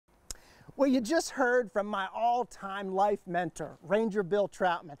Well, you just heard from my all-time life mentor, Ranger Bill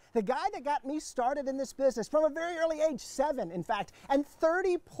Troutman, the guy that got me started in this business from a very early age, 7 in fact, and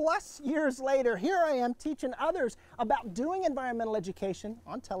 30 plus years later, here I am teaching others about doing environmental education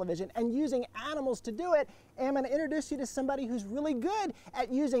on television and using animals to do it. And I'm going to introduce you to somebody who's really good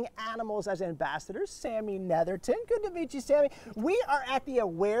at using animals as ambassadors, Sammy Netherton. Good to meet you, Sammy. We are at the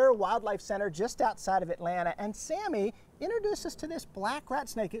Aware Wildlife Center just outside of Atlanta, and Sammy, introduce us to this black rat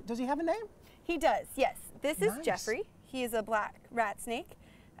snake. Does he have a name? He does, yes. This is Nice. Jeffrey. He is a black rat snake.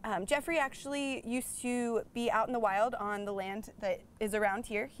 Jeffrey actually used to be out in the wild on the land that is around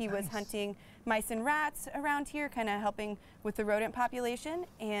here. He was hunting mice and rats around here, kind of helping with the rodent population.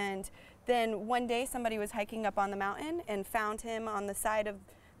 And then one day somebody was hiking up on the mountain and found him on the side of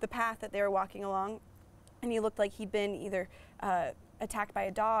the path that they were walking along. And he looked like he'd been either attacked by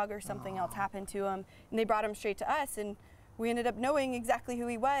a dog or something else happened to him. And they brought him straight to us, and we ended up knowing exactly who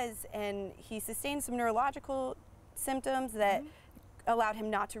he was, and he sustained some neurological symptoms that allowed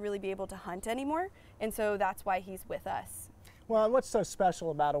him not to really be able to hunt anymore, and so that's why he's with us. Well, and what's so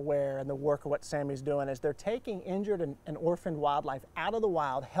special about Aware and the work of what Sammy's doing is they're taking injured and orphaned wildlife out of the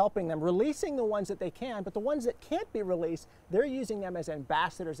wild, helping them, releasing the ones that they can, but the ones that can't be released, they're using them as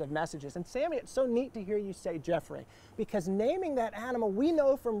ambassadors of messages. And Sammy, it's so neat to hear you say Jeffrey, because naming that animal, we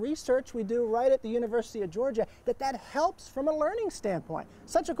know from research we do right at the University of Georgia that that helps from a learning standpoint.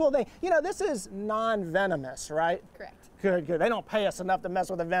 Such a cool thing. You know, this is non-venomous, right? Correct. Good, good. They don't pay us enough to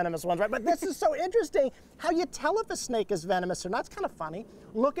mess with the venomous ones, right? But this is so interesting how you tell if a snake is venomous or not. It's kind of funny.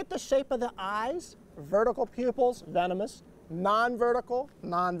 Look at the shape of the eyes, vertical pupils, venomous, non-vertical,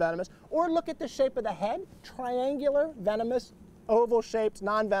 non-venomous. Or look at the shape of the head, triangular, venomous, oval shaped,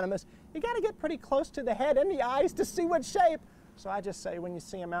 non-venomous. You got to get pretty close to the head and the eyes to see what shape. So I just say when you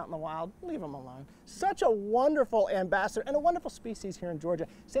see them out in the wild, leave them alone. Such a wonderful ambassador and a wonderful species here in Georgia.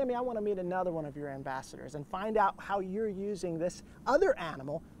 Sammy, I want to meet another one of your ambassadors and find out how you're using this other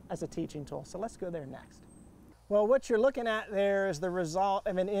animal as a teaching tool. So let's go there next. Well, what you're looking at there is the result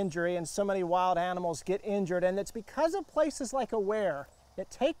of an injury, and so many wild animals get injured, and it's because of places like Aware that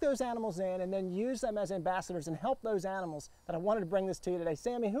take those animals in and then use them as ambassadors and help those animals that I wanted to bring this to you today.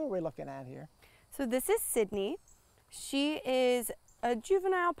 Sammy, who are we looking at here? So this is Sydney. She is a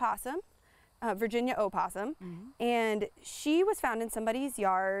juvenile possum, Virginia opossum, and she was found in somebody's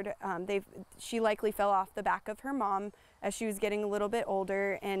yard. She likely fell off the back of her mom as she was getting a little bit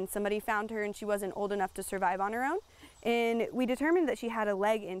older, and somebody found her and she wasn't old enough to survive on her own. And we determined that she had a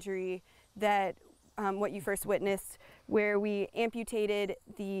leg injury that what you first witnessed, where we amputated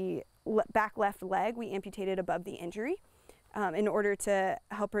the back left leg, we amputated above the injury. In order to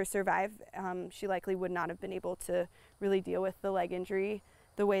help her survive. She likely would not have been able to really deal with the leg injury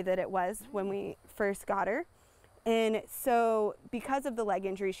the way that it was when we first got her. And so because of the leg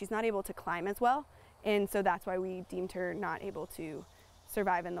injury, she's not able to climb as well. And so that's why we deemed her not able to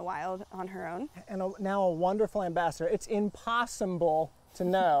survive in the wild on her own. And now a wonderful ambassador. It's impossible to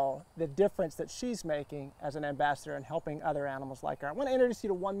know the difference that she's making as an ambassador and helping other animals like her. I want to introduce you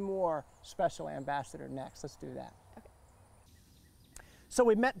to one more special ambassador next. Let's do that. Okay. So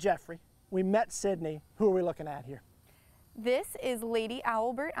we met Jeffrey, we met Sydney. Who are we looking at here? This is Lady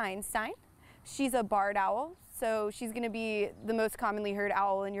Owlbert Einstein. She's a barred owl, so she's going to be the most commonly heard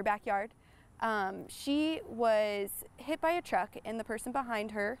owl in your backyard. She was hit by a truck, and the person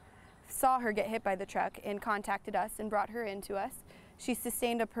behind her saw her get hit by the truck and contacted us and brought her into us. She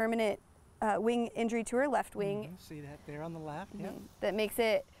sustained a permanent wing injury to her left wing. See that there on the left? Yeah. That makes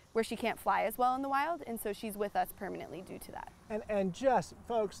it where she can't fly as well in the wild, and so she's with us permanently due to that. And just,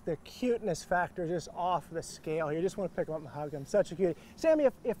 folks, the cuteness factor is just off the scale here. You just want to pick them up and hug them. Such a cutie. Sammy,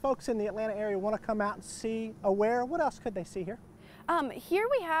 if folks in the Atlanta area want to come out and see Aware, what else could they see here? Here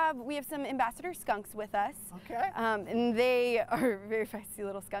we have some ambassador skunks with us. Okay. And they are very feisty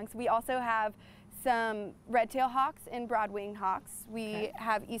little skunks. We also have some red-tail hawks and broad-winged hawks. We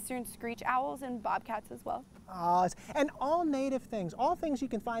have eastern screech owls and bobcats as well. And all native things, all things you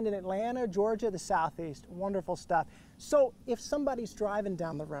can find in Atlanta, Georgia, the Southeast. Wonderful stuff. So if somebody's driving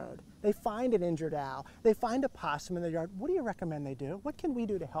down the road, they find an injured owl, they find a possum in their yard, what do you recommend they do? What can we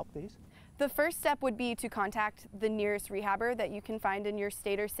do to help these? The first step would be to contact the nearest rehabber that you can find in your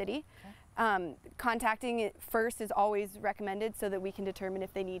state or city. Contacting it first is always recommended so that we can determine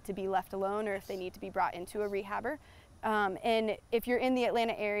if they need to be left alone or if they need to be brought into a rehabber. And if you're in the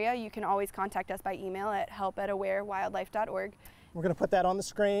Atlanta area, you can always contact us by email at help@awarewildlife.org. We're going to put that on the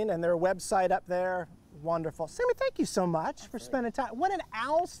screen and their website up there. Wonderful. Sammy, thank you so much for spending time. What an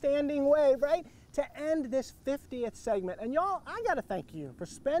outstanding way, right, to end this 50th segment. And y'all, I got to thank you for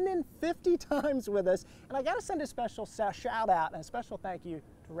spending 50 times with us. And I got to send a special shout out and a special thank you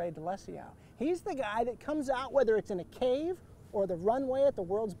to for Ray DeLessio. He's the guy that comes out, whether it's in a cave or the runway at the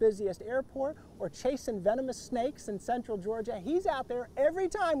world's busiest airport or chasing venomous snakes in central Georgia. He's out there every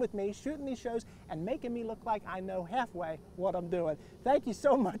time with me shooting these shows and making me look like I know halfway what I'm doing. Thank you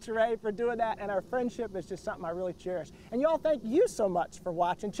so much, Ray, for doing that, and our friendship is just something I really cherish. And y'all, thank you so much for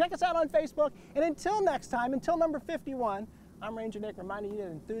watching. Check us out on Facebook, and until next time, until number 51, I'm Ranger Nick reminding you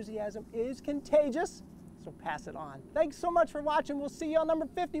that enthusiasm is contagious, so pass it on. Thanks so much for watching. We'll see you on number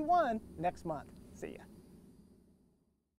 51 next month. See ya.